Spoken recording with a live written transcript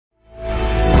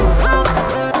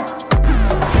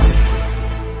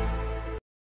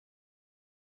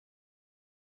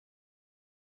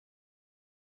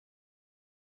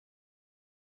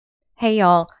Hey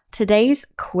y'all, today's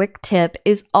quick tip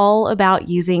is all about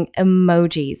using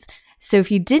emojis. So if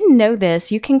you didn't know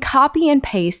this, you can copy and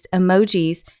paste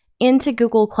emojis into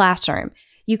Google Classroom.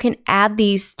 You can add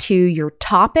these to your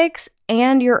topics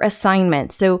and your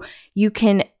assignments. So you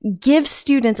can give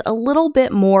students a little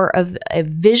bit more of a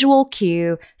visual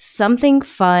cue, something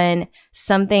fun,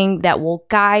 something that will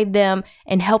guide them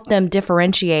and help them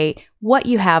differentiate what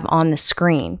you have on the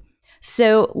screen.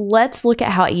 So let's look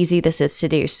at how easy this is to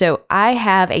do. So I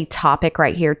have a topic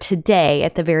right here today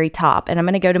at the very top, and I'm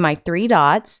going to go to my three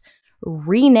dots,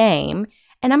 rename,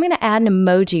 and I'm going to add an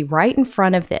emoji right in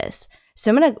front of this.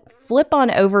 So I'm going to flip on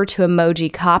over to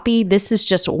emoji copy. This is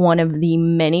just one of the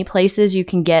many places you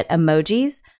can get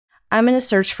emojis. I'm going to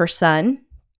search for sun.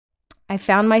 I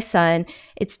found my sun.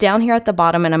 It's down here at the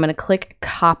bottom, and I'm going to click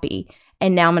copy.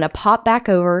 And now I'm going to pop back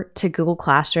over to Google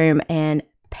Classroom and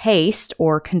paste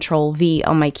or Control V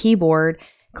on my keyboard,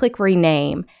 click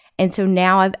rename. And so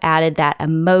now I've added that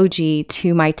emoji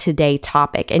to my today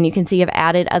topic. And you can see I've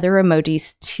added other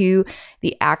emojis to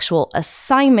the actual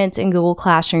assignments in Google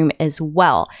Classroom as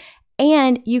well.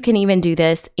 And you can even do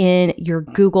this in your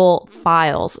Google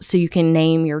files. So you can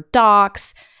name your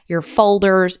docs, your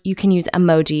folders, you can use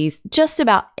emojis just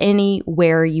about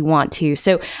anywhere you want to.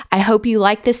 So I hope you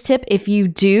like this tip. If you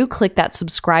do, click that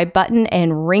subscribe button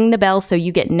and ring the bell so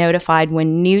you get notified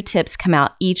when new tips come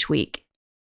out each week.